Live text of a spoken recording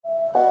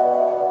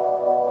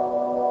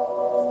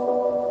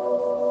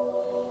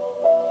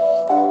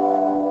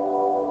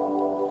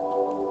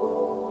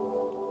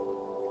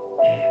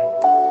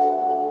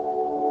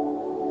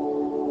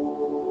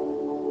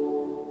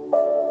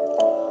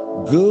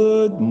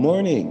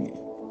morning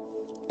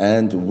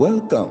and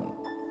welcome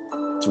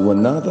to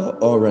another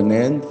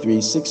RNN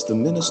 360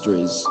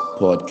 Ministries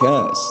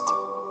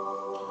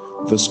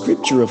podcast. The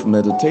scripture of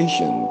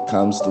meditation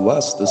comes to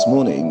us this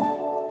morning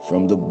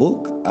from the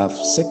book of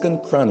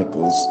 2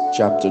 Chronicles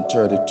chapter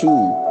 32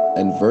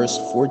 and verse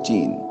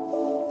 14.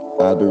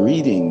 I'll be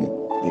reading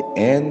the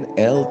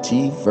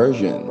NLT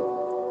version,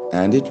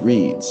 and it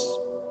reads,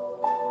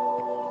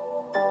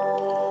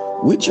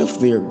 "Which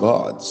of their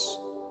gods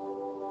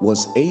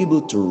was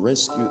able to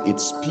rescue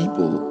its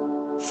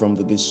people from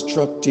the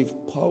destructive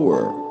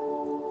power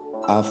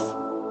of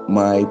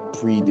my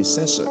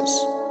predecessors?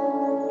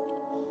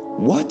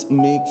 What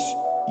makes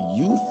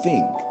you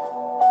think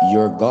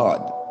your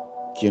God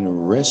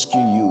can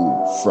rescue you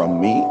from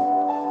me?"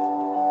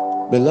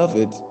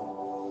 Beloved,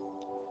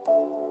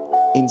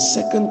 in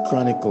 2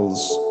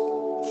 Chronicles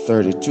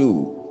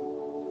 32,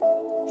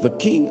 the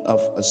king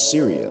of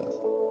Assyria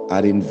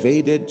had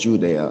invaded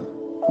Judea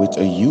with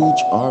a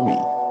huge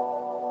army,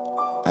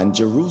 and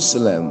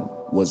Jerusalem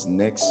was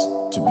next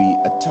to be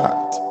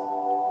attacked.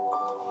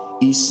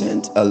 He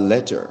sent a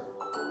letter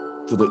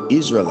to the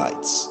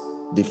Israelites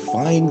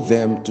defying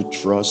them to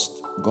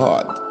trust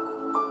God.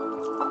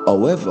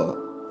 However,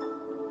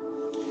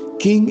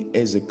 King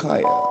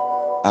Hezekiah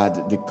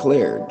had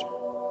declared,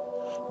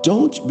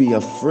 "Don't be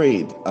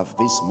afraid of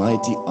this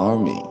mighty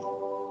army,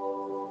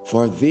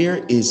 for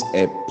there is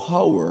a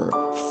power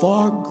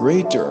far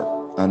greater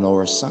on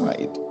our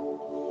side.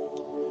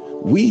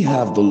 We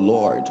have the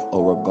Lord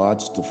our God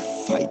to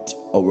fight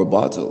our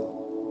battle."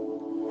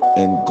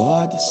 And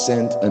God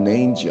sent an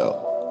angel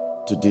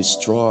to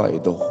destroy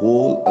the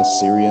whole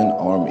Assyrian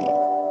army.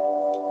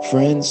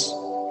 Friends,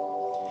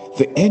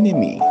 the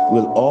enemy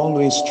will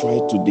always try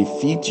to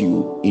defeat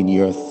you in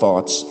your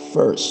thoughts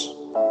first.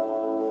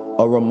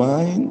 Our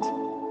mind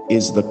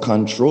is the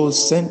control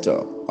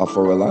center of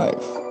our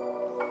life.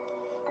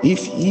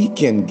 If he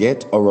can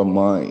get our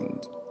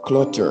mind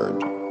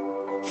cluttered,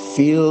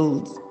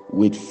 filled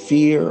with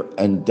fear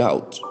and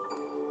doubt,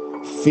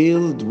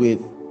 filled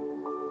with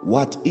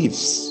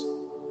what-ifs,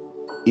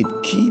 it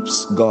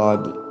keeps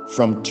God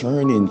from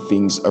turning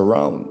things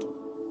around.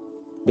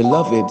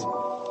 Beloved,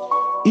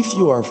 if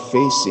you are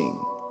facing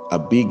a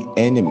big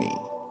enemy,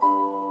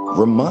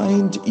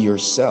 remind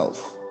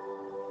yourself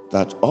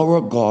that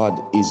our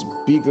God is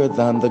bigger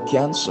than the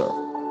cancer,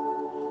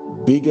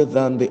 bigger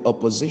than the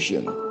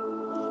opposition,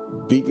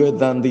 bigger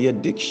than the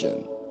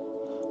addiction,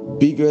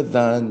 bigger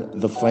than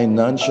the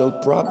financial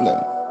problem.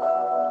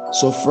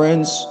 So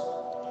friends,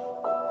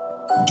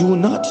 do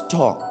not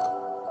talk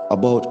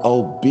about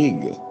how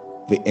big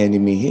the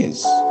enemy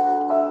is.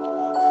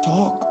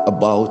 Talk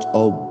about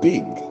how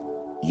big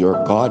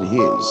your God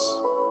is.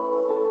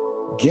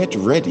 Get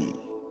ready.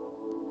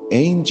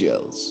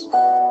 Angels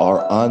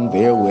are on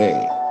their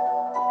way.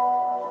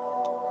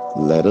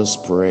 Let us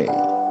pray.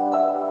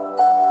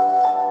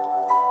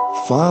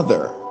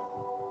 Father,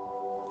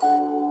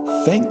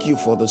 thank you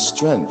for the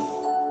strength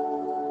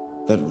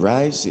that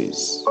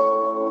rises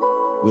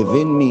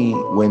within me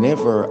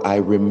whenever I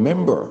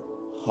remember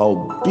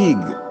how big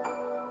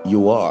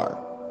you are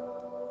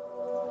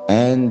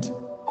and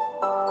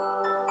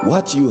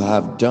what you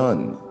have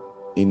done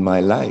in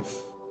my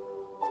life.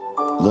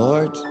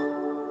 Lord,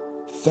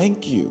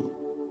 thank you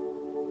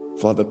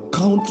for the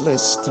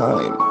countless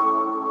time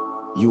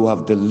you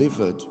have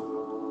delivered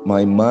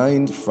my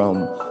mind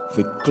from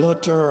the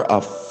clutter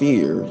of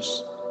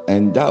fears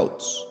and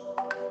doubts.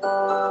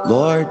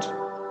 Lord,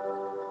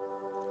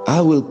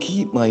 I will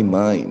keep my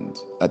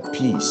mind at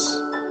peace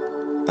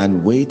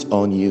and wait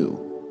on you.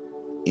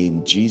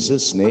 In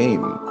Jesus'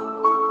 name,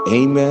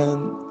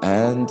 amen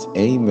and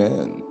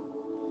amen.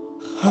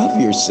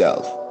 Have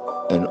yourself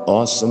an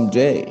awesome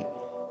day,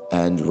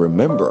 and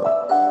remember,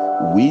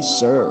 we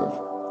serve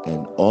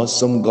an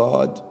awesome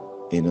God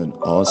in an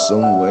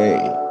awesome way.